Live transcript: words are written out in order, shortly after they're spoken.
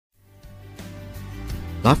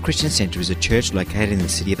Life Christian Centre is a church located in the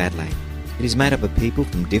city of Adelaide. It is made up of people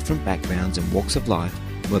from different backgrounds and walks of life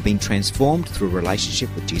who have been transformed through a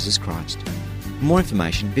relationship with Jesus Christ. For more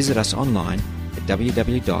information, visit us online at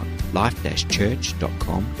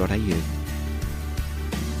www.life-church.com.au.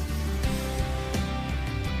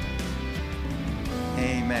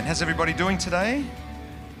 Amen. How's everybody doing today?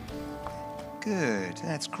 Good.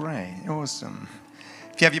 That's great. Awesome.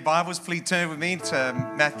 If you have your Bibles, please turn with me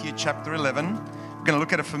to Matthew chapter 11. We're going to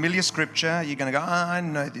look at a familiar scripture. You're going to go, I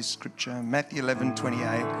know this scripture, Matthew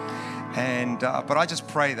 11:28. But I just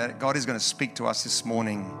pray that God is going to speak to us this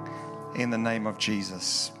morning in the name of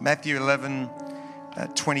Jesus. Matthew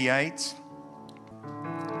 11:28.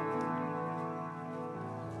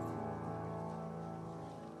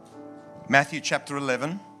 Matthew chapter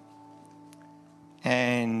 11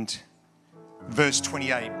 and verse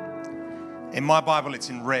 28. In my Bible,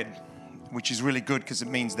 it's in red, which is really good because it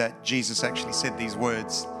means that Jesus actually said these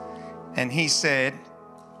words. And he said,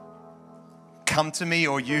 "Come to me,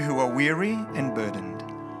 all you who are weary and burdened,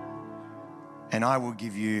 and I will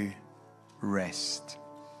give you rest."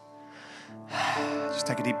 Just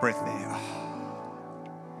take a deep breath there.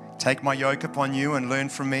 "Take my yoke upon you and learn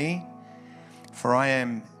from me, for I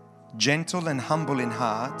am gentle and humble in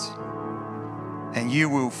heart, and you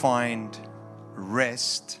will find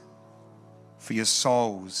rest for your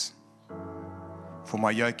souls. For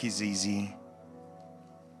my yoke is easy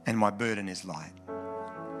and my burden is light."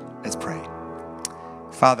 Let's pray.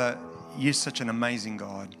 Father, you're such an amazing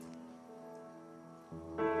God.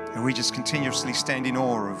 And we just continuously stand in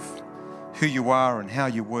awe of who you are and how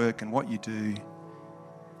you work and what you do.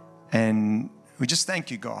 And we just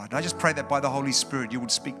thank you, God. I just pray that by the Holy Spirit you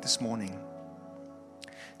would speak this morning.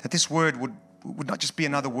 That this word would not just be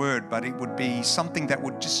another word, but it would be something that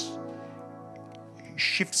would just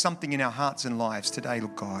shift something in our hearts and lives today,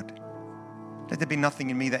 Lord God. Let there be nothing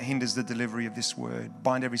in me that hinders the delivery of this word.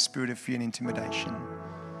 Bind every spirit of fear and intimidation.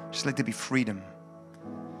 Just let there be freedom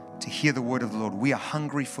to hear the word of the Lord. We are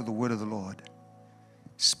hungry for the word of the Lord.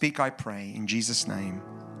 Speak, I pray, in Jesus' name.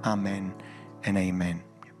 Amen and amen.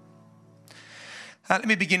 Let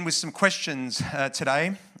me begin with some questions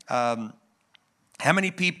today. How many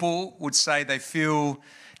people would say they feel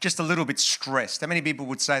just a little bit stressed? How many people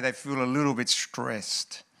would say they feel a little bit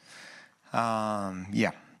stressed? How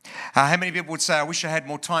many people would say, I wish I had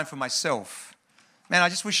more time for myself? Man, I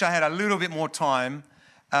just wish I had a little bit more time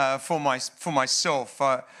for myself,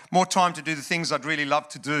 more time to do the things I'd really love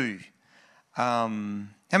to do. How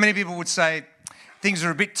many people would say, things are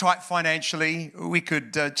a bit tight financially, we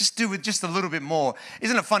could just do with just a little bit more?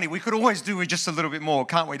 Isn't it funny? We could always do with just a little bit more,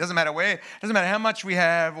 can't we? Doesn't matter where, doesn't matter how much we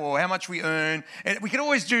have or how much we earn. We can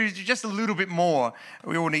always do just a little bit more.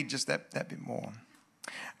 We all need just that bit more.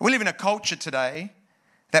 We live in a culture today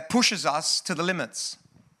that pushes us to the limits.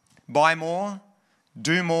 Buy more,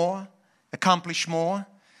 do more, accomplish more,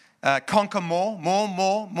 conquer more.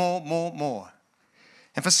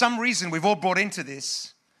 And for some reason, we've all bought into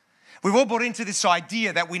this. We've all bought into this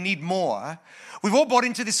idea that we need more. We've all bought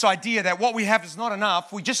into this idea that what we have is not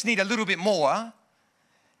enough. We just need a little bit more.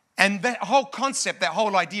 And that whole concept, that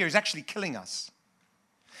whole idea is actually killing us.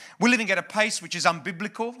 We're living at a pace which is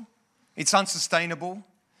unbiblical. It's unsustainable.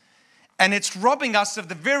 And it's robbing us of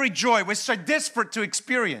the very joy we're so desperate to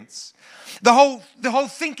experience. The whole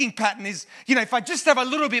thinking pattern is, if I just have a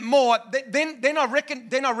little bit more, then I reckon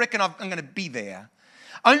I'm going to be there.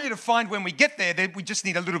 Only to find when we get there that we just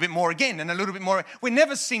need a little bit more again and a little bit more. We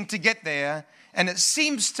never seem to get there, and it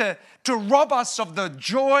seems to rob us of the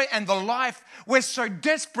joy and the life we're so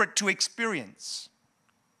desperate to experience.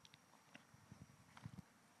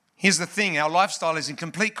 Here's the thing, our lifestyle is in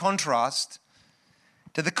complete contrast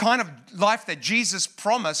to the kind of life that Jesus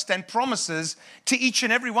promised and promises to each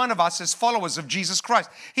and every one of us as followers of Jesus Christ.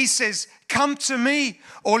 He says, "Come to me,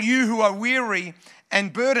 all you who are weary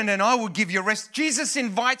and burdened, and I will give you rest." Jesus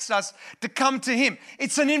invites us to come to him.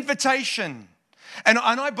 It's an invitation. And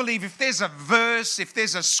I believe if there's a verse, if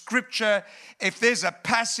there's a scripture, if there's a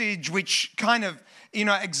passage which kind of,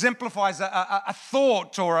 exemplifies a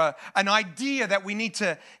thought or an idea that we need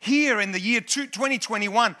to hear in the year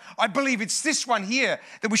 2021, I believe it's this one here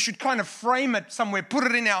that we should kind of frame it somewhere, put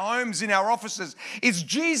it in our homes, in our offices. It's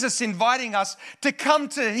Jesus inviting us to come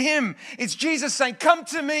to him. It's Jesus saying, "Come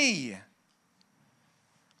to me.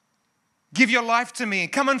 Give your life to me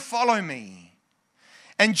and come and follow me."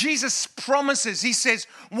 And Jesus promises, he says,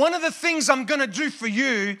 one of the things I'm going to do for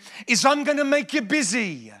you is I'm going to make you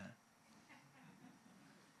busy.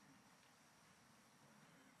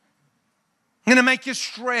 I'm going to make you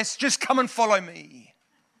stressed. Just come and follow me.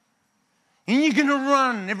 And you're going to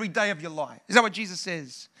run every day of your life. Is that what Jesus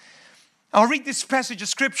says? I'll read this passage of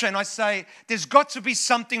scripture and I say, there's got to be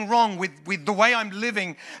something wrong with the way I'm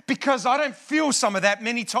living, because I don't feel some of that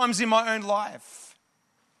many times in my own life.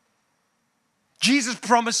 Jesus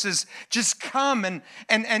promises, just come and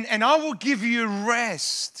I will give you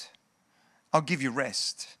rest. I'll give you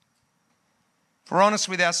rest. If we're honest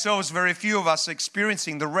with ourselves, very few of us are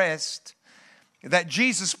experiencing the rest that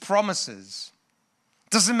Jesus promises.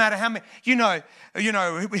 Doesn't matter how many,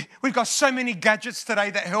 we've got so many gadgets today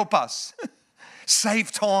that help us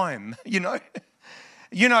save time,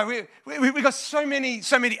 We've got so many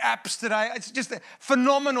apps today. It's just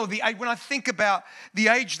phenomenal. When I think about the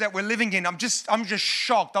age that we're living in, I'm just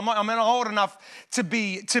shocked. I'm not old enough to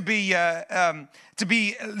be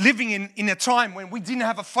living in a time when we didn't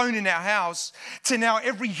have a phone in our house, to now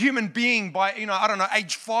every human being by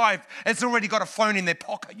age 5 has already got a phone in their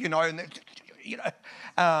pocket,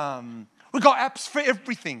 We've got apps for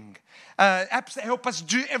everything. Apps that help us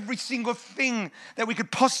do every single thing that we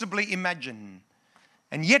could possibly imagine.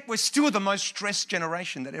 And yet we're still the most stressed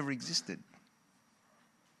generation that ever existed.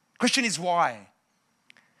 Question is why?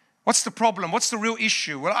 What's the problem? What's the real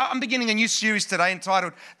issue? Well, I'm beginning a new series today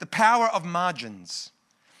entitled The Power of Margins.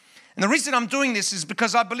 And the reason I'm doing this is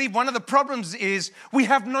because I believe one of the problems is we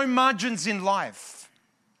have no margins in life.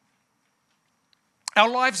 Our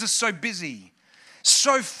lives are so busy,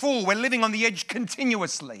 so full. We're living on the edge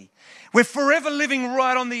continuously. We're forever living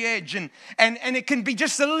right on the edge. And it can be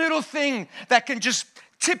just a little thing that can just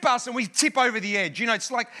tip us and we tip over the edge.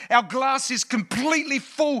 It's like our glass is completely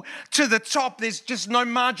full to the top. There's just no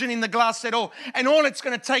margin in the glass at all. And all it's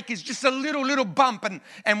going to take is just a little bump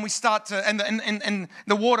and we start to, and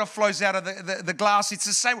the water flows out of the glass. It's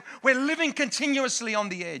the same. We're living continuously on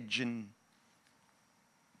the edge. And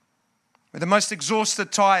we're the most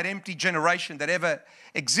exhausted, tired, empty generation that ever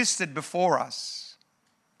existed before us.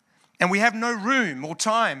 And we have no room or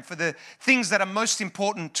time for the things that are most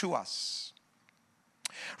important to us.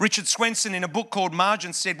 Richard Swenson, in a book called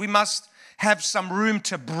Margins, said we must have some room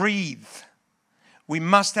to breathe. We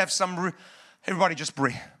must have some room. Everybody just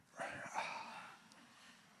breathe.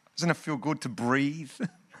 Doesn't it feel good to breathe?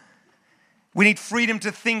 We need freedom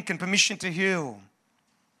to think and permission to heal.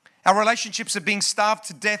 Our relationships are being starved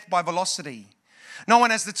to death by velocity. No one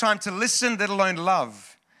has the time to listen, let alone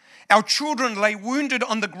love. Our children lay wounded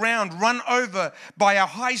on the ground, run over by our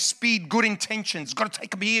high-speed good intentions. Got to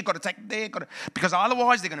take them here, got to take them there, because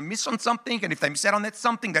otherwise they're going to miss on something, and if they miss out on that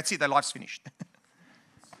something, that's it, their life's finished.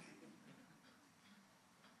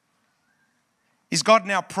 Is God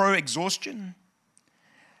now pro-exhaustion?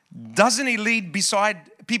 Doesn't He lead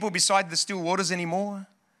people beside the still waters anymore?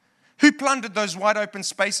 Who plundered those wide-open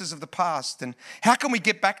spaces of the past, and how can we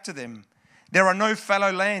get back to them? There are no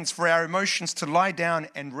fallow lands for our emotions to lie down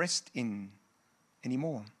and rest in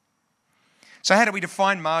anymore. So how do we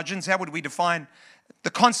define margins? How would we define the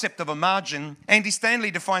concept of a margin? Andy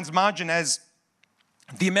Stanley defines margin as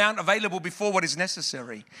the amount available before what is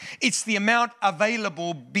necessary. It's the amount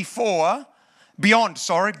available beyond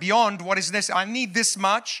what is necessary. I need this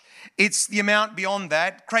much. It's the amount beyond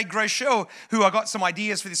that. Craig Groeschel, who I got some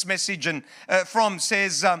ideas for this message from,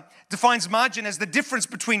 says, defines margin as the difference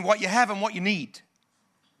between what you have and what you need.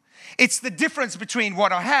 It's the difference between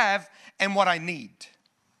what I have and what I need.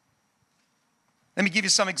 Let me give you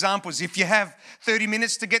some examples. If you have 30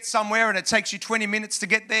 minutes to get somewhere and it takes you 20 minutes to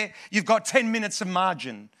get there, you've got 10 minutes of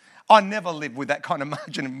margin. I never live with that kind of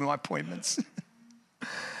margin in my appointments.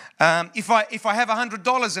 If I have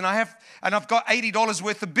 $100 and I've got $80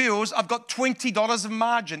 worth of bills, I've got $20 of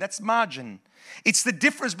margin. That's margin. It's the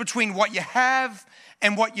difference between what you have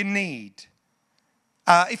and what you need.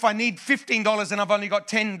 If I need $15 and I've only got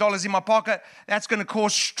 $10 in my pocket, that's going to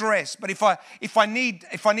cause stress. But if I need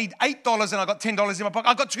 $8 and I've got $10 in my pocket,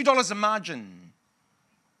 I've got $2 of margin.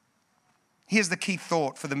 Here's the key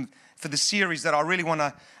thought for the series that I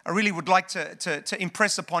really would like to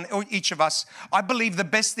impress upon each of us. I believe the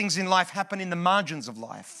best things in life happen in the margins of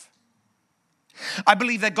life. I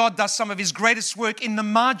believe that God does some of His greatest work in the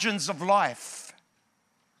margins of life.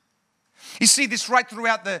 You see this right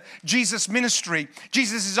throughout the Jesus ministry.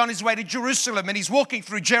 Jesus is on His way to Jerusalem and He's walking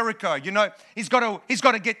through Jericho. He's got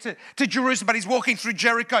to get to Jerusalem, but He's walking through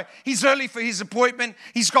Jericho. He's early for His appointment.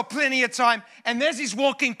 He's got plenty of time. And as He's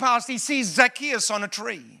walking past, He sees Zacchaeus on a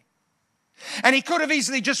tree. And He could have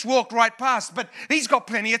easily just walked right past, but He's got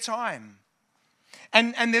plenty of time.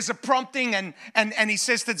 And there's a prompting and He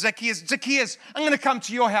says to Zacchaeus, I'm going to come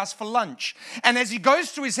to your house for lunch. And as He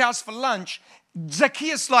goes to His house for lunch,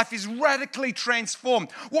 Zacchaeus' life is radically transformed.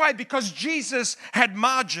 Why? Because Jesus had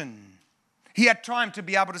margin. He had time to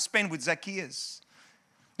be able to spend with Zacchaeus.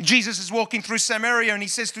 Jesus is walking through Samaria and he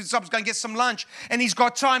says to his disciples, go and get some lunch. And he's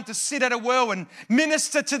got time to sit at a well and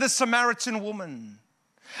minister to the Samaritan woman.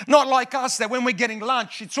 Not like us, that when we're getting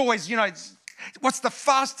lunch, it's always, what's the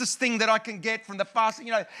fastest thing that I can get from the fast?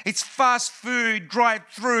 It's fast food, drive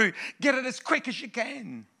through, get it as quick as you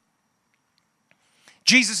can.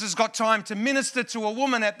 Jesus has got time to minister to a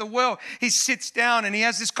woman at the well. He sits down and he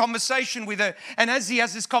has this conversation with her. And as he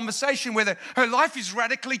has this conversation with her, her life is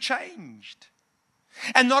radically changed.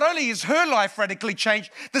 And not only is her life radically changed,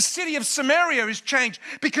 the city of Samaria is changed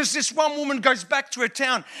because this one woman goes back to her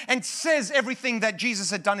town and says everything that Jesus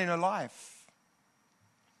had done in her life.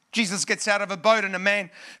 Jesus gets out of a boat and a man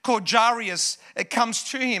called Jairus comes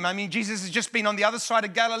to him. Jesus has just been on the other side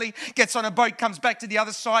of Galilee, gets on a boat, comes back to the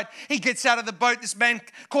other side. He gets out of the boat. This man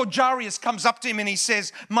called Jairus comes up to him and he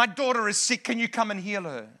says, my daughter is sick. Can you come and heal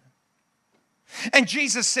her? And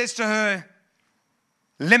Jesus says to her,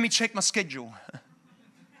 let me check my schedule.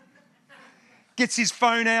 Gets his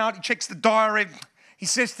phone out, he checks the diary. He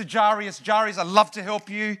says to Jairus, I'd love to help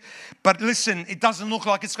you, but listen, it doesn't look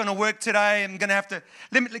like it's going to work today. I'm going to have to,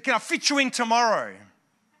 can I fit you in tomorrow?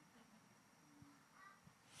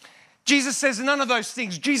 Jesus says none of those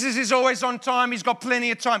things. Jesus is always on time. He's got plenty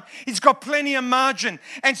of time. He's got plenty of margin.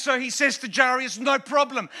 And so he says to Jairus, no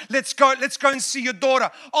problem. Let's go and see your daughter.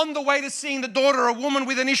 On the way to seeing the daughter, a woman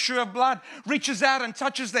with an issue of blood reaches out and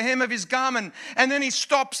touches the hem of his garment. And then he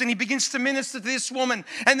stops and he begins to minister to this woman.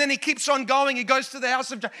 And then he keeps on going. He goes to the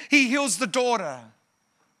house of Jairus. He heals the daughter.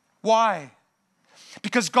 Why?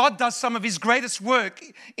 Because God does some of his greatest work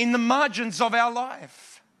in the margins of our life.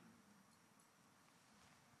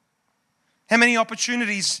 How many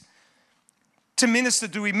opportunities to minister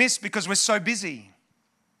do we miss because we're so busy,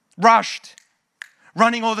 rushed,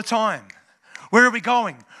 running all the time? Where are we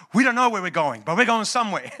going? We don't know where we're going, but we're going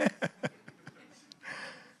somewhere.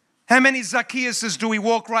 How many Zacchaeuses do we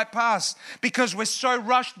walk right past because we're so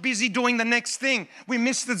rushed, busy doing the next thing? We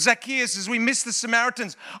miss the Zacchaeuses, we miss the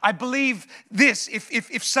Samaritans. I believe this,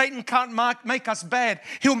 if Satan can't make us bad,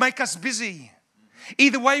 he'll make us busy.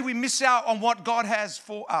 Either way, we miss out on what God has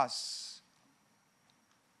for us.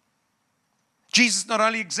 Jesus not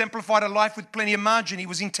only exemplified a life with plenty of margin, he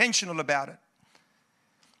was intentional about it.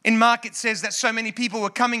 In Mark, it says that so many people were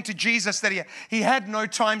coming to Jesus that he had no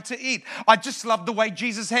time to eat. I just love the way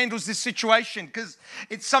Jesus handles this situation because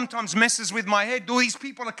it sometimes messes with my head. All these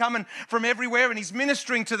people are coming from everywhere and he's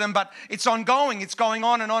ministering to them, but it's ongoing. It's going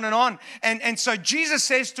on and on and on. And so Jesus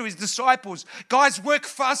says to his disciples, guys, work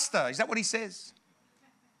faster. Is that what he says?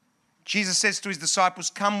 Jesus says to his disciples,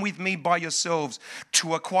 come with me by yourselves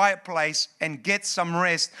to a quiet place and get some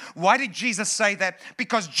rest. Why did Jesus say that?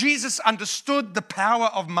 Because Jesus understood the power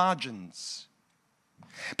of margins.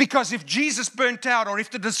 Because if Jesus burnt out or if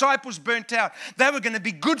the disciples burnt out, they were going to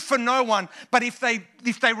be good for no one. But if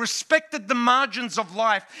they respected the margins of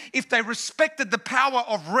life, if they respected the power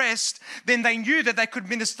of rest, then they knew that they could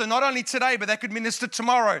minister not only today, but they could minister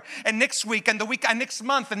tomorrow and next week and the week and next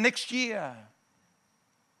month and next year.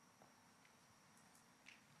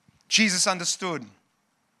 Jesus understood the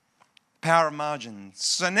power of margins.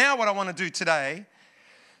 So now what I want to do today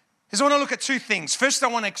is I want to look at two things. First, I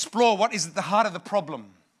want to explore what is at the heart of the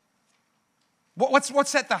problem.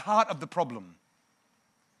 What's at the heart of the problem?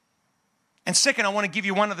 And second, I want to give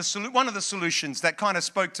you one of the solutions that kind of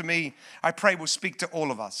spoke to me. I pray will speak to all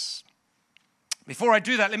of us. Before I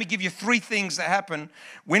do that, let me give you three things that happen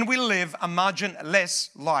when we live a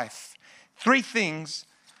margin-less life. Three things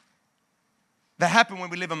that happen when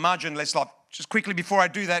we live a margin-less life. Just quickly before I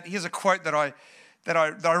do that, here's a quote that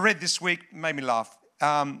I read this week. It made me laugh.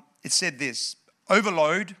 It said this: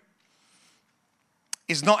 overload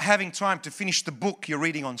is not having time to finish the book you're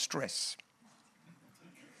reading on stress.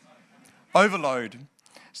 Overload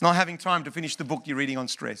is not having time to finish the book you're reading on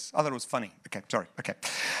stress. I thought it was funny. Okay, sorry. Okay.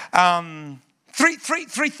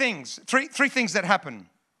 Three things that happen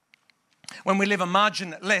when we live a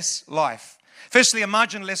margin-less life. Firstly, a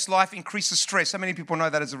margin-less life increases stress. How many people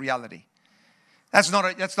know that as a reality? That's not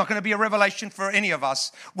going to be a revelation for any of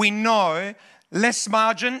us. We know less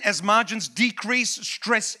margin, as margins decrease,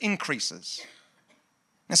 stress increases.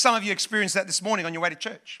 Now, some of you experienced that this morning on your way to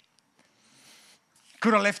church.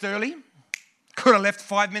 Could have left early. Could have left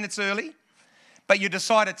 5 minutes early. But you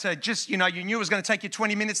decided to you knew it was going to take you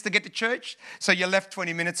 20 minutes to get to church, so you left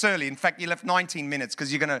 20 minutes early. In fact, you left 19 minutes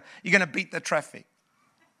because you're going to beat the traffic.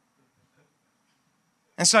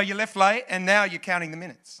 And so you left late, and now you're counting the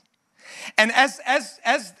minutes. And as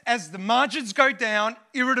the margins go down,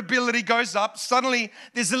 irritability goes up. Suddenly,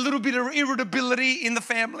 there's a little bit of irritability in the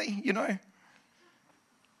family,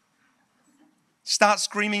 Start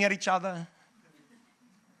screaming at each other.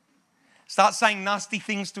 Start saying nasty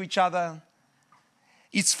things to each other.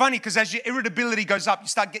 It's funny because as your irritability goes up,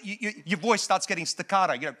 your voice starts getting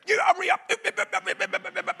staccato. You hurry up.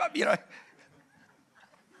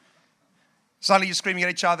 Suddenly you're screaming at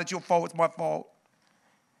each other. It's your fault. It's my fault.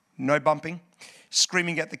 No bumping.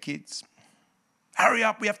 Screaming at the kids. Hurry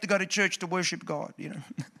up. We have to go to church to worship God.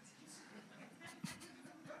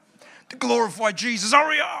 To glorify Jesus.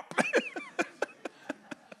 Hurry up.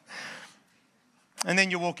 And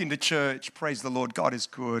then you walk into church. Praise the Lord. God is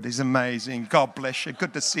good. He's amazing. God bless you.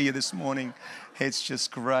 Good to see you this morning. It's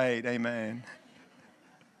just great. Amen.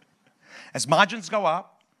 As margins go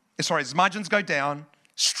down,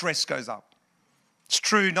 stress goes up. It's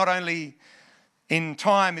true not only in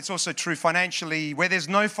time, it's also true financially. Where there's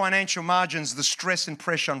no financial margins, the stress and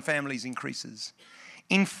pressure on families increases.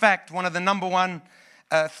 In fact, one of the number one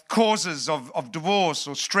causes of divorce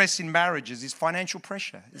or stress in marriages is financial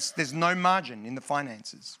pressure. There's no margin in the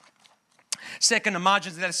finances. Second, a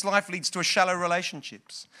marginless life leads to shallow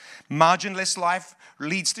relationships. Marginless life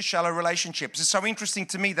leads to shallow relationships. It's so interesting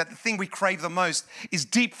to me that the thing we crave the most is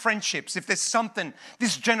deep friendships. If there's something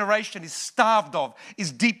this generation is starved of,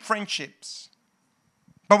 is deep friendships.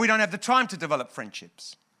 But we don't have the time to develop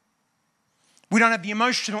friendships. We don't have the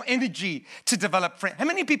emotional energy to develop friendships. How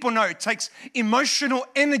many people know it takes emotional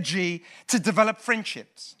energy to develop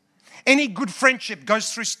friendships? Any good friendship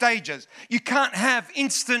goes through stages. You can't have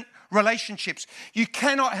instant relationships. You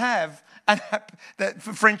cannot have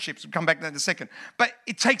for friendships. We'll come back to that in a second. But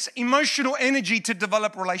it takes emotional energy to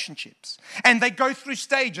develop relationships. And they go through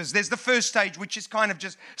stages. There's the first stage, which is kind of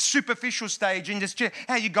just superficial stage. And just,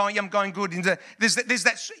 how you going? I'm going good. And there's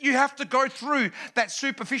that. You have to go through that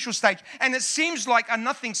superficial stage. And it seems like a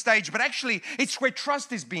nothing stage, but actually it's where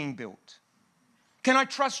trust is being built. Can I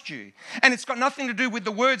trust you? And it's got nothing to do with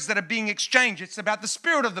the words that are being exchanged. It's about the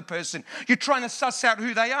spirit of the person. You're trying to suss out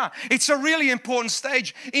who they are. It's a really important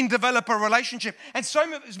stage in develop a relationship. And so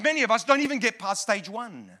many of us don't even get past stage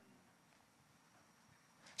one.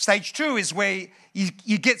 Stage two is where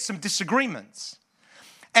you get some disagreements.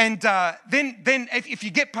 And then if you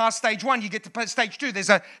get past stage one, you get to stage two. There's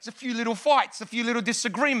a few little fights, a few little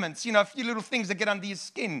disagreements, a few little things that get under your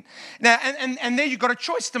skin. Now, and there you've got a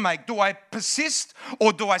choice to make. Do I persist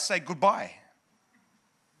or do I say goodbye?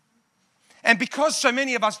 And because so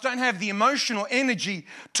many of us don't have the emotional energy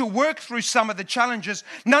to work through some of the challenges,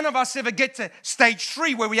 none of us ever get to stage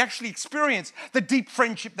three where we actually experience the deep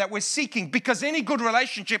friendship that we're seeking. Because any good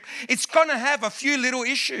relationship, it's going to have a few little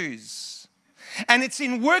issues. And it's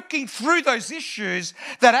in working through those issues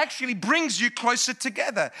that actually brings you closer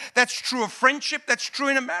together. That's true of friendship. That's true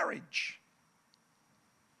in a marriage.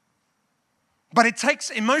 But it takes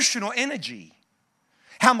emotional energy.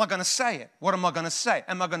 How am I going to say it? What am I going to say?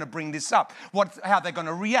 Am I going to bring this up? How are they going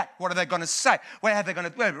to react? What are they going to say? How are they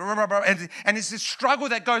going to... And it's this struggle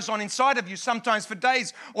that goes on inside of you, sometimes for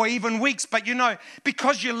days or even weeks. But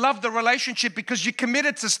because you love the relationship, because you're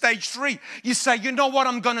committed to stage three, you say, you know what,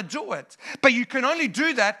 I'm going to do it. But you can only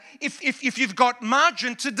do that if you've got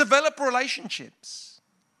margin to develop relationships.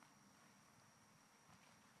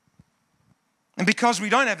 And because we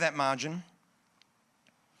don't have that margin,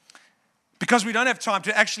 because we don't have time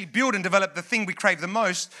to actually build and develop the thing we crave the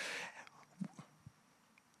most,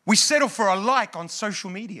 we settle for a like on social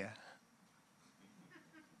media.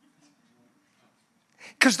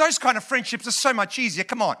 Because those kind of friendships are so much easier.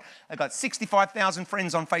 Come on, I've got 65,000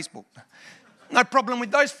 friends on Facebook. No problem with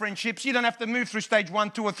those friendships. You don't have to move through stage 1,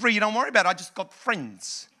 2, or 3. You don't worry about it. I just got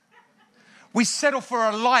friends. We settle for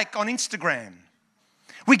a like on Instagram.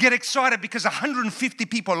 We get excited because 150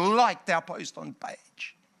 people liked our post on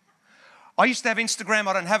page. I used to have Instagram.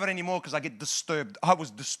 I don't have it anymore because I get disturbed. I was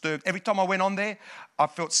disturbed. Every time I went on there, I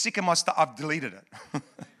felt sick of my stuff. I've deleted it.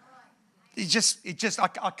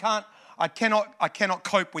 I cannot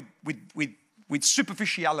cope with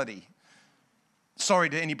superficiality. Sorry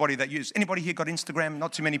to anybody that used. Anybody here got Instagram?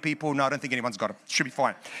 Not too many people. No, I don't think anyone's got it. Should be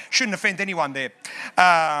fine. Shouldn't offend anyone there.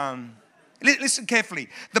 Listen carefully.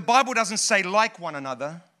 The Bible doesn't say like one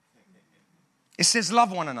another. It says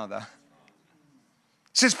love one another.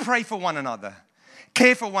 It says pray for one another,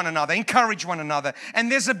 care for one another, encourage one another.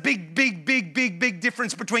 And there's a big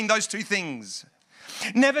difference between those two things.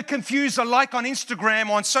 Never confuse a like on Instagram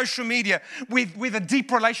or on social media with a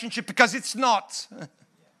deep relationship, because it's not.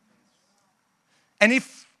 And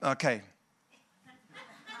if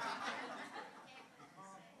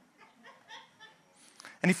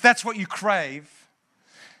that's what you crave,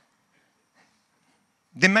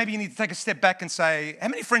 then maybe you need to take a step back and say, how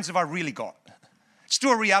many friends have I really got? Let's do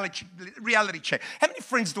a reality check. How many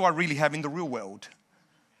friends do I really have in the real world?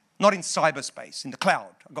 Not in cyberspace, in the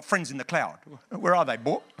cloud. I've got friends in the cloud. Where are they,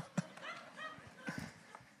 boy?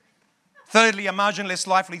 Thirdly, a marginless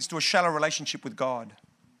life leads to a shallow relationship with God.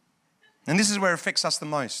 And this is where it affects us the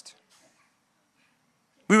most.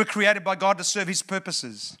 We were created by God to serve His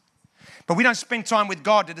purposes. But we don't spend time with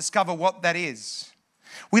God to discover what that is.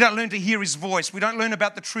 We don't learn to hear His voice. We don't learn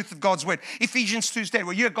about the truth of God's word. Ephesians 2 said,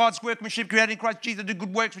 well, you're God's workmanship, created in Christ Jesus to do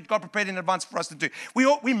good works which God prepared in advance for us to do.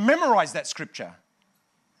 We memorize that scripture.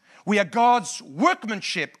 We are God's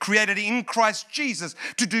workmanship, created in Christ Jesus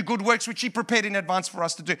to do good works which He prepared in advance for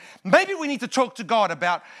us to do. Maybe we need to talk to God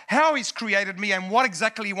about how He's created me and what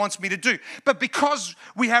exactly He wants me to do. But because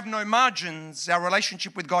we have no margins, our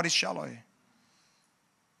relationship with God is shallow.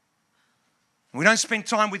 We don't spend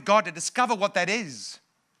time with God to discover what that is.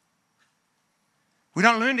 We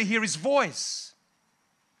don't learn to hear His voice.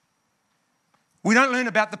 We don't learn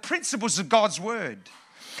about the principles of God's word.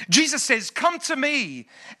 Jesus says, come to me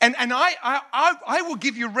and I will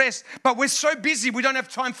give you rest. But we're so busy, we don't have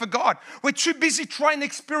time for God. We're too busy trying to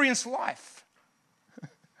experience life.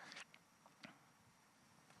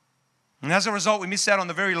 And as a result, we miss out on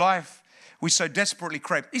the very life we so desperately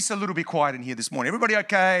crave. It's a little bit quiet in here this morning. Everybody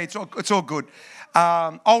okay? It's all good.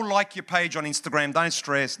 I'll like your page on Instagram. Don't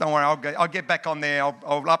stress. Don't worry. I'll get back on there.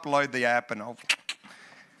 I'll upload the app and I'll...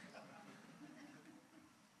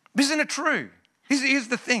 Isn't it true? Here's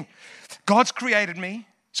the thing. God's created me.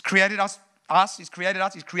 He's created us. He's created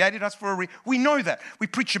us. He's created us for a reason. We know that. We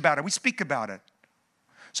preach about it. We speak about it.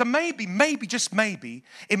 So maybe, just maybe,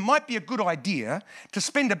 it might be a good idea to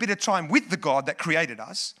spend a bit of time with the God that created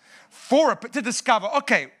us to discover,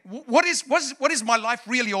 okay, what is my life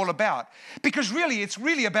really all about? Because really, it's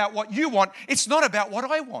really about what you want. It's not about what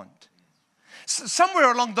I want.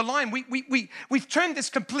 Somewhere along the line, we've turned this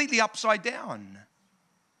completely upside down.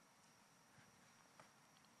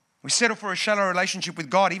 We settle for a shallow relationship with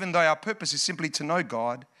God, even though our purpose is simply to know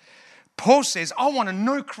God. Paul says, I want to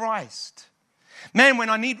know Christ. Man, when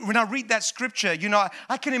I read that scripture,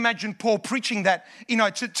 I can imagine Paul preaching that,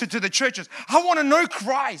 to the churches. I want to know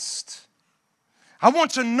Christ. I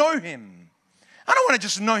want to know Him. I don't want to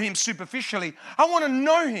just know Him superficially. I want to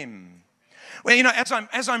know Him. Well,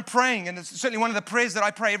 as I'm praying, and it's certainly one of the prayers that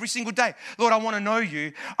I pray every single day, Lord, I want to know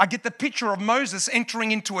you. I get the picture of Moses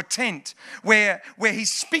entering into a tent where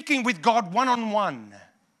he's speaking with God one-on-one.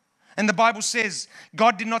 And the Bible says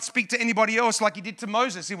God did not speak to anybody else like He did to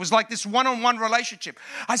Moses. It was like this one-on-one relationship.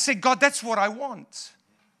 I said, God, that's what I want.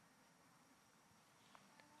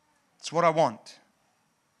 It's what I want,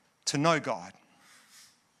 to know God.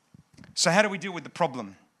 So how do we deal with the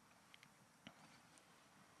problem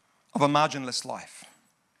of a marginless life?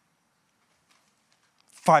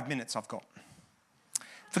 5 minutes I've got.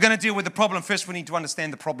 If we're going to deal with the problem, first we need to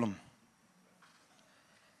understand the problem.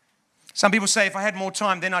 Some people say, if I had more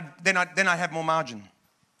time, then I'd have more margin.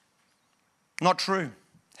 Not true.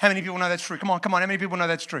 How many people know that's true? Come on. How many people know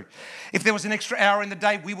that's true? If there was an extra hour in the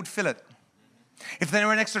day, we would fill it. If there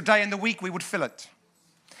were an extra day in the week, we would fill it.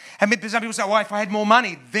 And some people say, well, if I had more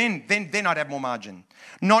money, then I'd have more margin.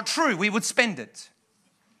 Not true. We would spend it.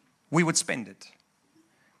 We would spend it.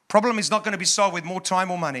 Problem is not going to be solved with more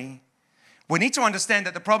time or money. We need to understand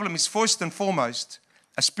that the problem is first and foremost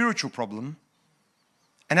a spiritual problem.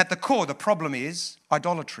 And at the core, the problem is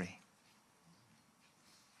idolatry.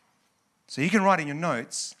 So you can write in your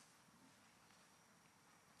notes,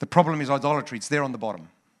 the problem is idolatry. It's there on the bottom.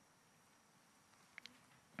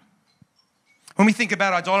 When we think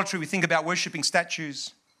about idolatry, we think about worshipping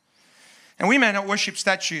statues. And we may not worship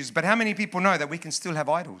statues, but how many people know that we can still have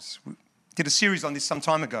idols? We did a series on this some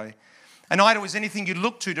time ago. An idol is anything you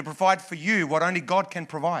look to provide for you what only God can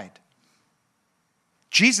provide.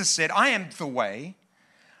 Jesus said, I am the way,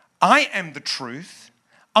 I am the truth,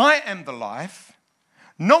 I am the life.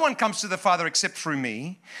 No one comes to the Father except through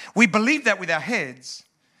me. We believe that with our heads,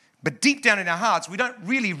 but deep down in our hearts, we don't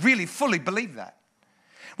really, really fully believe that.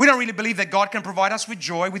 We don't really believe that God can provide us with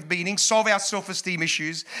joy, with meaning, solve our self-esteem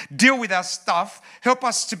issues, deal with our stuff, help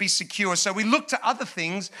us to be secure. So we look to other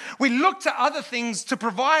things. We look to other things to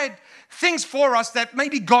provide things for us that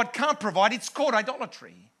maybe God can't provide. It's called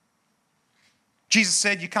idolatry. Jesus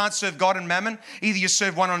said you can't serve God and mammon. Either you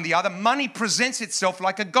serve one or the other. Money presents itself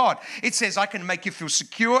like a god. It says, I can make you feel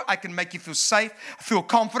secure. I can make you feel safe, feel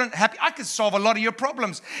confident, happy. I can solve a lot of your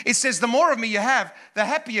problems. It says the more of me you have, the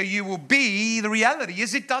happier you will be. The reality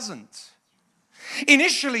is it doesn't.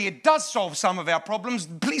 Initially, it does solve some of our problems.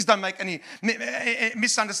 Please don't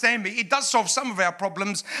misunderstand me. It does solve some of our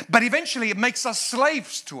problems, but eventually it makes us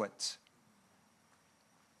slaves to it.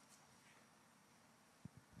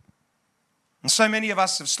 And so many of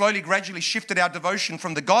us have slowly, gradually shifted our devotion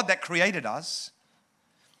from the God that created us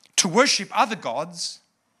to worship other gods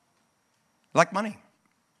like money.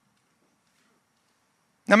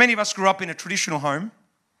 Now, many of us grew up in a traditional home.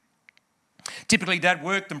 Typically, Dad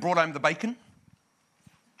worked and brought home the bacon.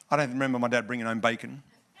 I don't remember my dad bringing home bacon.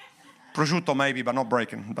 Prosciutto maybe, but not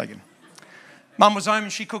bacon. Mum was home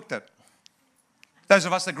and she cooked it. Those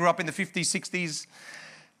of us that grew up in the 50s, 60s,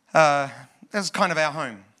 that was kind of our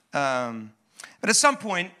home. But at some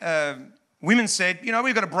point, women said,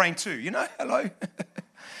 we've got a brain too, hello.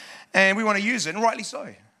 And we want to use it, and rightly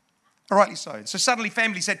so. Rightly so. So suddenly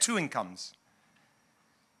families had two incomes.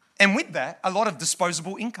 And with that, a lot of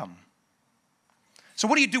disposable income. So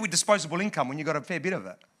what do you do with disposable income when you've got a fair bit of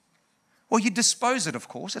it? Well, you dispose it, of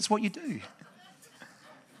course. That's what you do.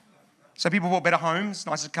 So people bought better homes,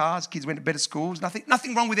 nicer cars, kids went to better schools.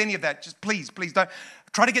 Nothing wrong with any of that. Just please don't.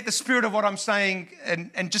 Try to get the spirit of what I'm saying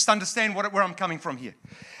and just understand where I'm coming from here.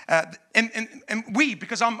 And we,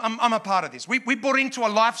 because I'm a part of this, we bought into a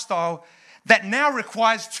lifestyle that now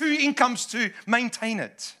requires two incomes to maintain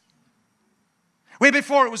it. Where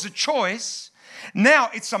before it was a choice, now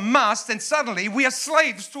it's a must, and suddenly we are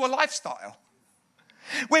slaves to a lifestyle.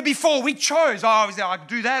 Where before we chose, I can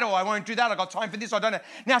do that, or I won't do that, I got time for this, I don't know.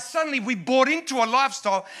 Now suddenly we bought into a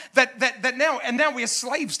lifestyle that now we are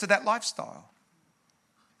slaves to that lifestyle.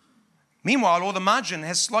 Meanwhile, all the margin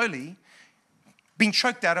has slowly been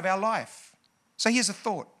choked out of our life. So here's a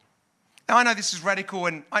thought. Now I know this is radical,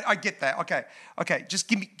 and I get that. Okay, just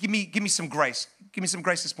give me some grace. Give me some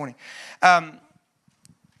grace this morning. How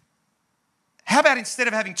about instead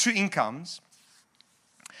of having two incomes,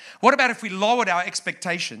 what about if we lowered our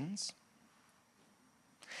expectations?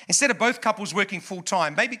 Instead of both couples working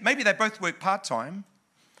full-time, maybe they both work part-time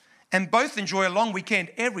and both enjoy a long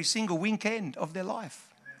weekend every single weekend of their life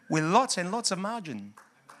with lots and lots of margin.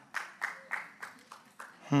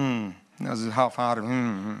 That was half-hearted.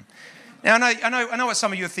 Now, I know what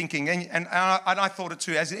some of you are thinking, and I thought it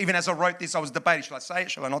too. Even as I wrote this, I was debating, shall I say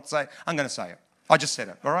it, shall I not say it? I'm going to say it. I just said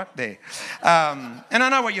it, all right? There. And I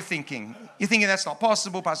know what you're thinking. You're thinking that's not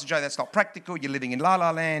possible. Pastor Joe, that's not practical. You're living in La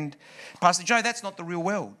La Land. Pastor Joe, that's not the real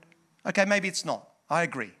world. Okay, maybe it's not. I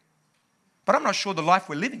agree. But I'm not sure the life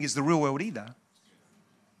we're living is the real world either.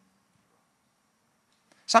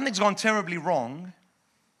 Something's gone terribly wrong.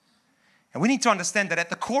 And we need to understand that at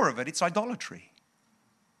the core of it, it's idolatry.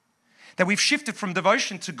 That we've shifted from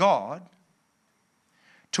devotion to God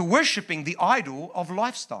to worshiping the idol of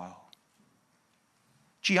lifestyle.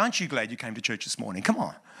 Gee, aren't you glad you came to church this morning? Come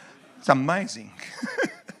on. It's amazing.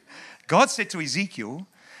 God said to Ezekiel,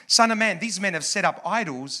 Son of man, these men have set up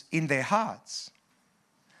idols in their hearts.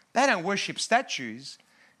 They don't worship statues,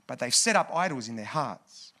 but they've set up idols in their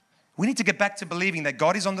hearts. We need to get back to believing that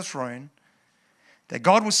God is on the throne, that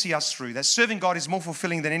God will see us through, that serving God is more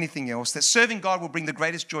fulfilling than anything else, that serving God will bring the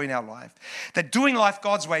greatest joy in our life, that doing life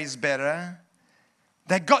God's way is better,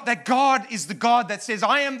 that God is the God that says,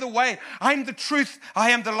 I am the way, I am the truth, I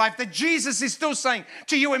am the life. That Jesus is still saying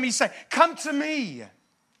to you and me, say, come to me.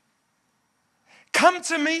 Come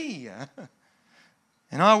to me.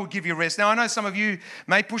 And I will give you rest. Now, I know some of you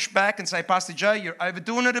may push back and say, Pastor Joe, you're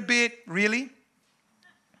overdoing it a bit, really?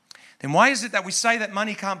 Then why is it that we say that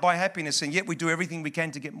money can't buy happiness and yet we do everything we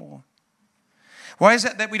can to get more? Why is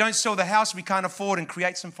it that we don't sell the house we can't afford and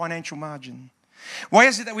create some financial margin? Why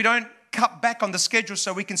is it that we don't cut back on the schedule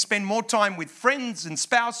so we can spend more time with friends and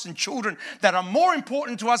spouse and children that are more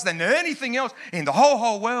important to us than anything else in the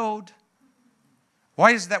whole world?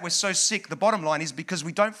 Why is it that we're so sick? The bottom line is because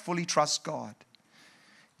we don't fully trust God.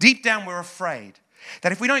 Deep down, we're afraid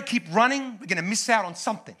that if we don't keep running, we're going to miss out on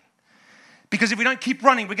something. Because if we don't keep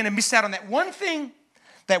running, we're going to miss out on that one thing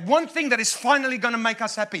that is finally going to make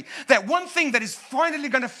us happy, that one thing that is finally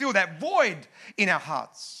going to fill that void in our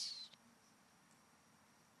hearts.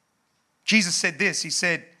 Jesus said this, he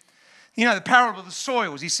said, the parable of the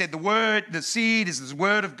soils. He said the seed is the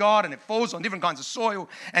word of God, and it falls on different kinds of soil,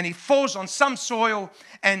 and it falls on some soil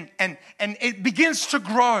and it begins to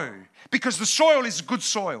grow because the soil is good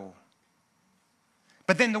soil.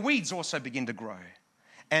 But then the weeds also begin to grow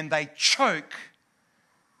and they choke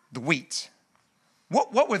the wheat.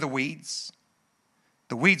 What were the weeds?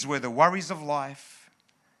 The weeds were the worries of life,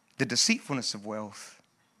 the deceitfulness of wealth,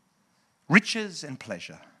 riches and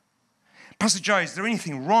pleasure. Pastor Joe, is there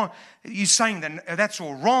anything wrong? You're saying that that's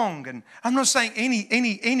all wrong. And I'm not saying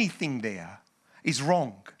anything there is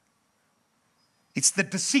wrong. It's the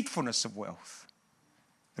deceitfulness of wealth,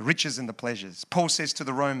 the riches and the pleasures. Paul says to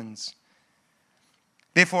the Romans,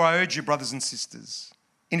 therefore I urge you, brothers and sisters,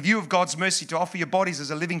 in view of God's mercy, to offer your bodies as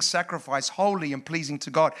a living sacrifice, holy and pleasing to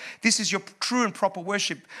God. This is your true and proper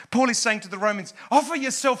worship. Paul is saying to the Romans, offer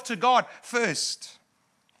yourself to God first.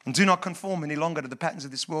 And do not conform any longer to the patterns of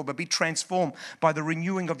this world, but be transformed by the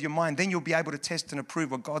renewing of your mind. Then you'll be able to test and approve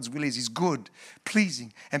what God's will is, His good,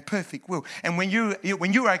 pleasing, and perfect will. And when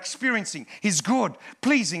you are experiencing His good,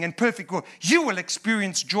 pleasing, and perfect will, you will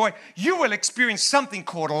experience joy. You will experience something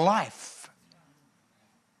called life.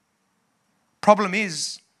 Problem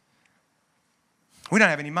is, we don't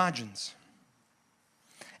have any margins.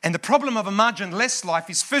 And the problem of a margin-less life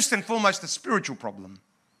is first and foremost a spiritual problem.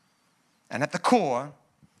 And at the core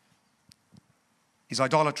is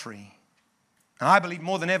idolatry. And I believe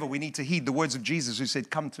more than ever we need to heed the words of Jesus who said,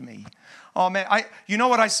 come to me. Oh man, you know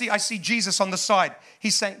what I see? I see Jesus on the side.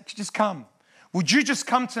 He's saying, just come. Would you just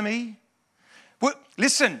come to me? Well,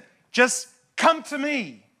 listen, just come to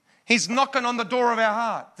me. He's knocking on the door of our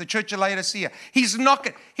heart, the church of Laodicea. He's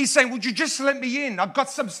knocking. He's saying, would you just let me in? I've got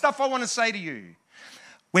some stuff I want to say to you.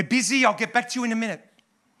 We're busy. I'll get back to you in a minute.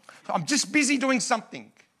 I'm just busy doing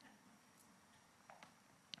something.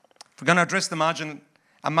 If we're going to address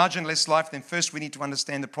a marginless life, then first we need to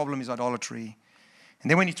understand the problem is idolatry. And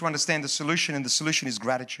then we need to understand the solution, and the solution is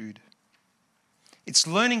gratitude. It's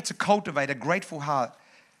learning to cultivate a grateful heart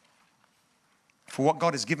for what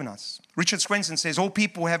God has given us. Richard Swenson says, all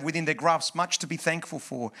people have within their grasp much to be thankful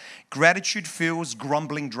for. Gratitude fills,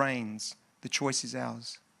 grumbling drains. The choice is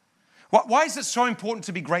ours. Why is it so important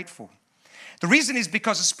to be grateful? The reason is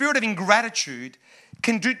because a spirit of ingratitude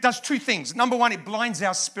does two things. Number one, it blinds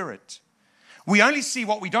our spirit. We only see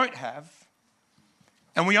what we don't have,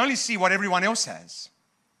 and we only see what everyone else has.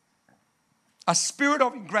 A spirit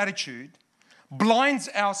of ingratitude blinds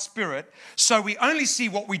our spirit, so we only see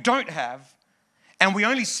what we don't have, and we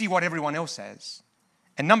only see what everyone else has.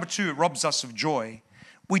 And number two, it robs us of joy.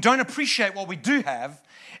 We don't appreciate what we do have,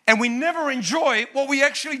 and we never enjoy what we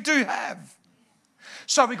actually do have.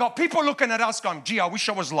 So we got people looking at us going, gee, I wish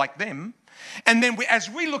I was like them. And then as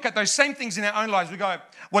we look at those same things in our own lives, we go,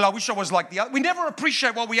 well, I wish I was like the other. We never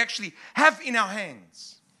appreciate what we actually have in our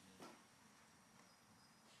hands.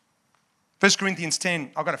 1 Corinthians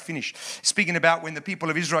 10, I've got to finish. Speaking about when the people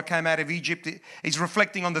of Israel came out of Egypt, he's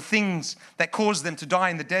reflecting on the things that caused them to die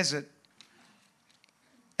in the desert.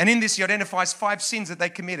 And in this, he identifies 5 sins that they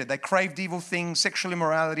committed. They craved evil things, sexual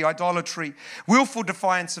immorality, idolatry, willful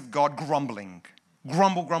defiance of God, grumbling.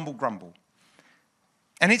 Grumble, grumble, grumble.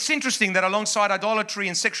 And it's interesting that alongside idolatry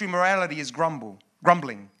and sexual immorality is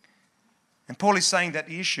grumbling. And Paul is saying that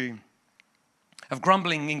the issue of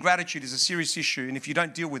grumbling, ingratitude, is a serious issue. And if you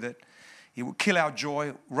don't deal with it, it will kill our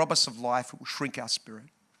joy, rob us of life, it will shrink our spirit.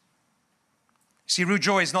 See, real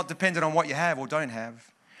joy is not dependent on what you have or don't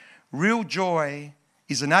have. Real joy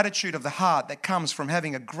is an attitude of the heart that comes from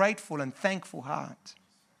having a grateful and thankful heart.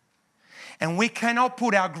 And we cannot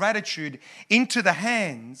put our gratitude into the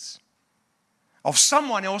hands of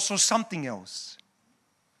someone else or something else.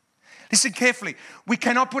 Listen carefully. We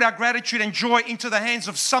cannot put our gratitude and joy into the hands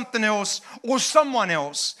of something else or someone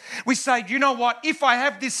else. We say, you know what? If I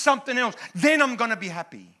have this something else, then I'm going to be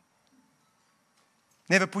happy.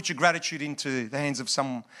 Never put your gratitude into the hands of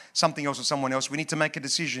something else or someone else. We need to make a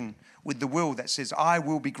decision with the will that says, I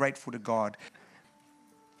will be grateful to God.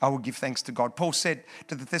 I will give thanks to God. Paul said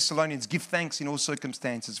to the Thessalonians, give thanks in all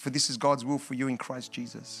circumstances, for this is God's will for you in Christ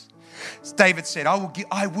Jesus. David said,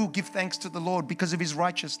 I will give thanks to the Lord because of his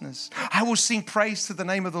righteousness. I will sing praise to the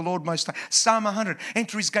name of the Lord Most High. Psalm 100,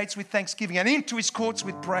 enter his gates with thanksgiving and into his courts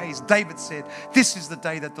with praise. David said, this is the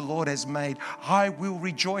day that the Lord has made. I will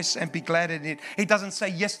rejoice and be glad in it. It doesn't say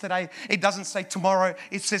yesterday. It doesn't say tomorrow.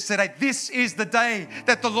 It says today, this is the day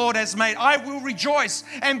that the Lord has made. I will rejoice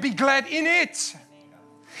and be glad in it.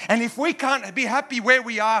 And if we can't be happy where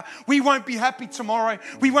we are, we won't be happy tomorrow.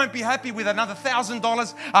 We won't be happy with another $1,000,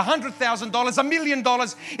 $100,000, $1 million.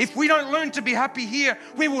 If we don't learn to be happy here,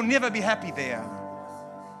 we will never be happy there.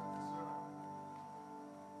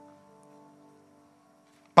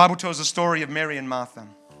 The Bible tells the story of Mary and Martha.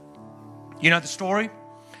 You know the story?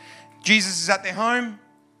 Jesus is at their home.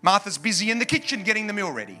 Martha's busy in the kitchen getting the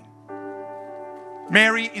meal ready.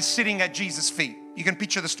 Mary is sitting at Jesus' feet. You can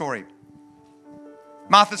picture the story.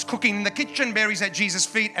 Martha's cooking in the kitchen, Mary's at Jesus'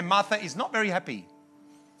 feet, and Martha is not very happy.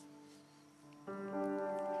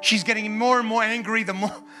 She's getting more and more angry the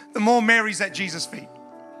more Mary's at Jesus' feet.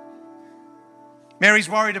 Mary's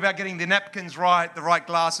worried about getting the napkins right, the right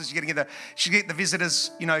glasses. She get the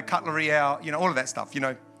visitors, cutlery out, all of that stuff,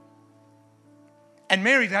 And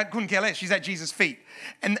Mary couldn't care less. She's at Jesus' feet.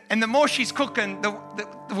 And the more she's cooking,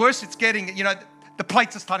 the worse it's getting, the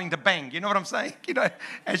plates are starting to bang. You know what I'm saying?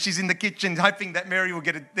 As she's in the kitchen, hoping that Mary will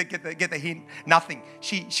get the hint. Nothing.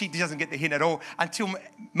 She doesn't get the hint at all until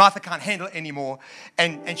Martha can't handle it anymore.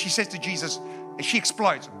 And she says to Jesus, she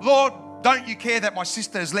explodes, Lord, Don't you care that my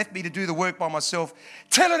sister has left me to do the work by myself?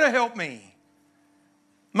 Tell her to help me.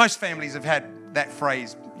 Most families have had that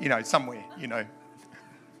phrase, somewhere,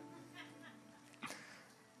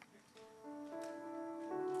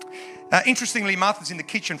 Interestingly, Martha's in the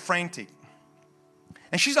kitchen frantic.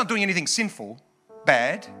 And she's not doing anything sinful,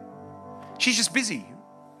 bad. She's just busy.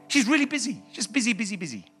 She's really busy. Just busy, busy,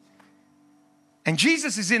 busy. And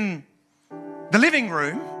Jesus is in the living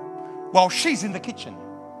room while she's in the kitchen,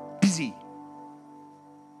 busy.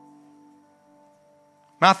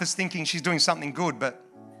 Martha's thinking she's doing something good, but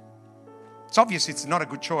it's obvious it's not a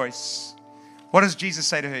good choice. What does Jesus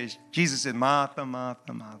say to her? Jesus said, Martha,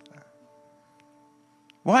 Martha, Martha.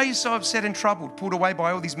 Why are you so upset and troubled, pulled away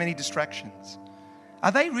by all these many distractions?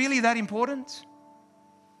 Are they really that important?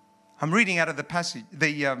 I'm reading out of the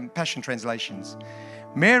Passion translations.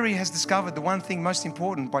 Mary has discovered the one thing most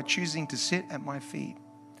important by choosing to sit at my feet.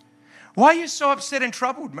 Why are you so upset and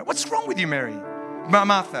troubled? What's wrong with you, Mary?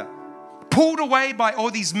 Martha, pulled away by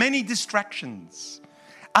all these many distractions.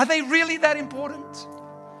 Are they really that important?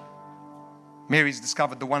 Mary's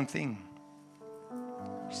discovered the one thing.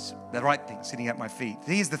 The right thing, sitting at my feet.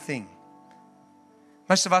 Here's the thing.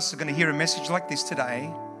 Most of us are going to hear a message like this today.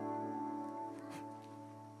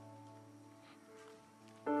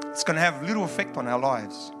 It's going to have little effect on our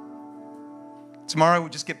lives. Tomorrow we'll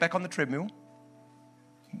just get back on the treadmill.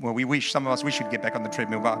 Well, some of us wish we'd get back on the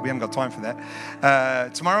treadmill, but we haven't got time for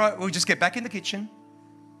that. Tomorrow we'll just get back in the kitchen.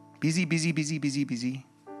 Busy, busy, busy, busy, busy.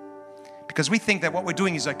 Because we think that what we're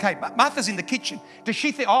doing is okay. But Martha's in the kitchen. Does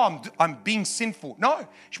she think, I'm being sinful? No.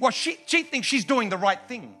 Well, she thinks she's doing the right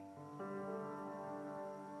thing.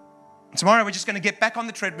 And tomorrow we're just going to get back on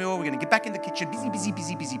the treadmill. We're going to get back in the kitchen. Busy, busy,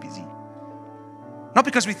 busy, busy, busy. Not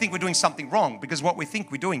because we think we're doing something wrong, because what we think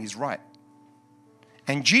we're doing is right.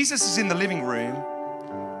 And Jesus is in the living room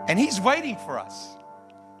and he's waiting for us.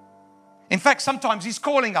 In fact, sometimes he's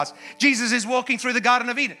calling us. Jesus is walking through the Garden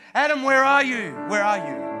of Eden. Adam, where are you? Where are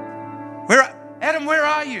you? Adam, where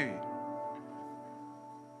are you?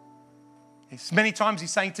 Many times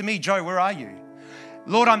he's saying to me, Joe, where are you?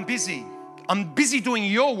 Lord, I'm busy. I'm busy doing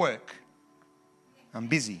your work. I'm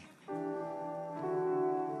busy.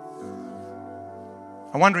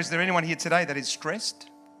 I wonder, is there anyone here today that is stressed?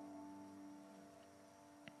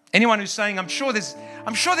 Anyone who's saying, I'm sure there's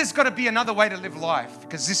got to be another way to live life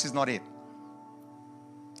because this is not it.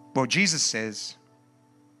 Well, Jesus says,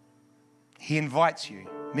 he invites you,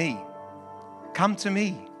 me. Come to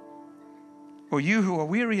me, or you who are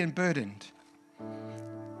weary and burdened,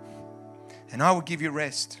 and I will give you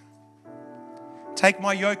rest. Take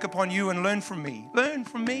my yoke upon you and learn from me. Learn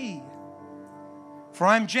from me. For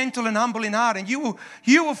I am gentle and humble in heart, and you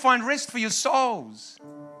will find rest for your souls.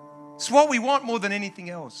 It's what we want more than anything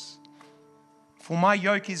else. For my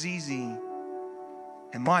yoke is easy,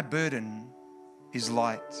 and my burden is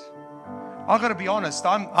light. I've got to be honest.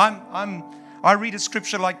 I read a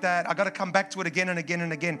scripture like that. I've got to come back to it again and again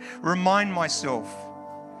and again. Remind myself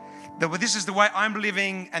that this is the way I'm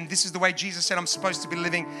living and this is the way Jesus said I'm supposed to be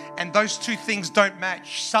living. And those two things don't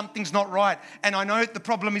match. Something's not right. And I know the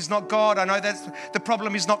problem is not God. I know that the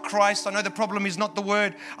problem is not Christ. I know the problem is not the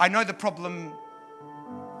Word. I know the problem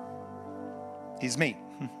is me.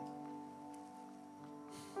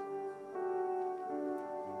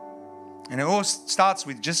 And it all starts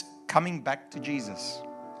with just coming back to Jesus.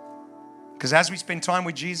 Because as we spend time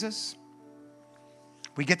with Jesus,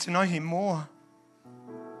 we get to know him more.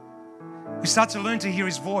 We start to learn to hear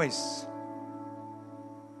his voice.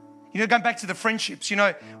 Going back to the friendships,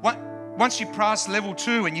 once you pass level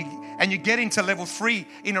 2 and you get into level 3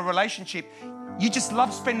 in a relationship, you just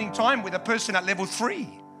love spending time with a person at level 3.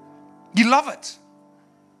 You love it.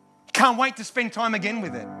 Can't wait to spend time again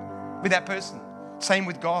with that person. Same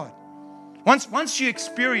with God. Once you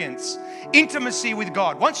experience intimacy with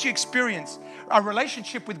God, once you experience a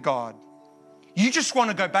relationship with God, you just want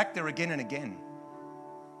to go back there again and again.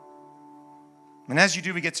 And as you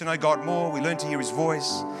do, we get to know God more. We learn to hear his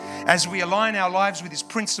voice. As we align our lives with his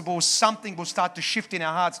principles, something will start to shift in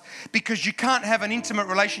our hearts, because you can't have an intimate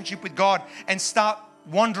relationship with God and start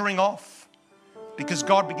wandering off, because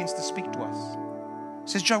God begins to speak to us.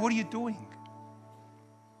 He says, Joe, what are you doing?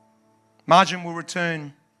 Margin will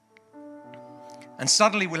return. And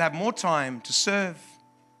suddenly we'll have more time to serve,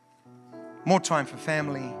 more time for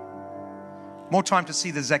family, more time to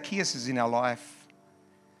see the Zacchaeuses in our life.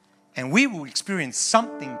 And we will experience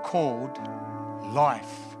something called life.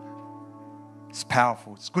 It's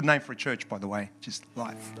powerful. It's a good name for a church, by the way. Just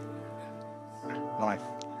life. Life.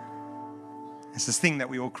 It's this thing that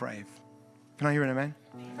we all crave. Can I hear an amen?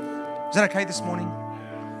 Is that okay this morning?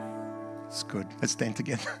 It's good. Let's stand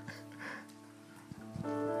together.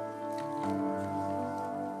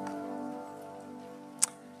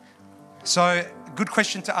 So, good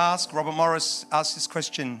question to ask. Robert Morris asked this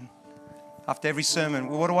question after every sermon.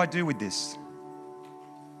 Well, what do I do with this?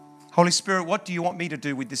 Holy Spirit, what do you want me to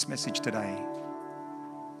do with this message today?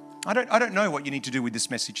 I don't know what you need to do with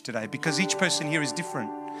this message today because each person here is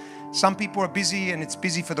different. Some people are busy and it's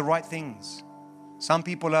busy for the right things. Some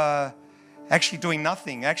people are actually doing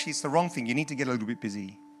nothing. Actually, it's the wrong thing. You need to get a little bit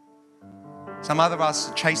busy. Some other of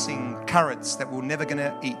us are chasing carrots that we're never going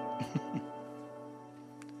to eat.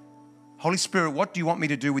 Holy Spirit, what do you want me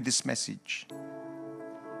to do with this message?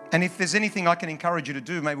 And if there's anything I can encourage you to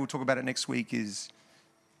do, maybe we'll talk about it next week, is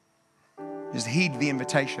just heed the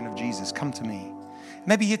invitation of Jesus. Come to me.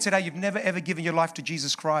 Maybe here today you've never ever given your life to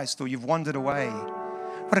Jesus Christ or you've wandered away.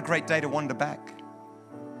 What a great day to wander back.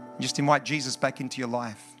 Just invite Jesus back into your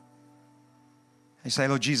life. You say,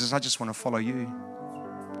 Lord Jesus, I just want to follow you.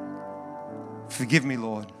 Forgive me,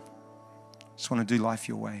 Lord. I just want to do life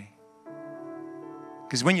your way.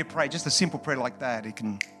 Because when you pray, just a simple prayer like that, it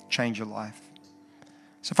can change your life.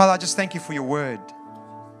 So, Father, I just thank you for your word.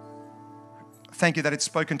 Thank you that it's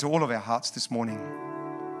spoken to all of our hearts this morning.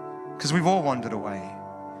 Because we've all wandered away.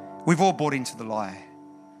 We've all bought into the lie.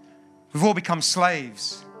 We've all become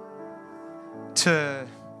slaves to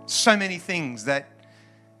so many things that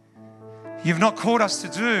you've not called us to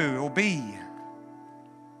do or be.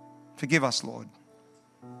 Forgive us, Lord.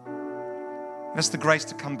 Give us the grace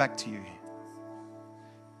to come back to you,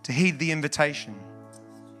 to heed the invitation.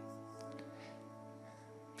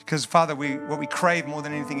 Because, Father, what we crave more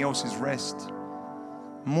than anything else is rest.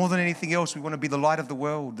 More than anything else, we want to be the light of the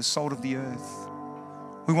world, the salt of the earth.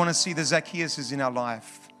 We want to see the Zacchaeuses in our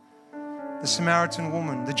life, the Samaritan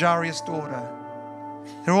woman, the Jairus' daughter.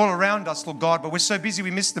 They're all around us, Lord God, but we're so busy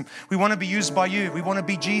we miss them. We want to be used by you. We want to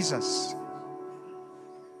be Jesus.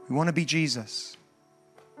 We want to be Jesus.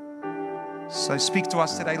 So speak to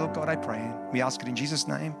us today, Lord God, I pray. We ask it in Jesus'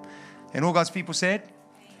 name. And all God's people said,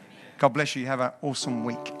 God bless you. Have an awesome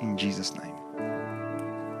week in Jesus' name.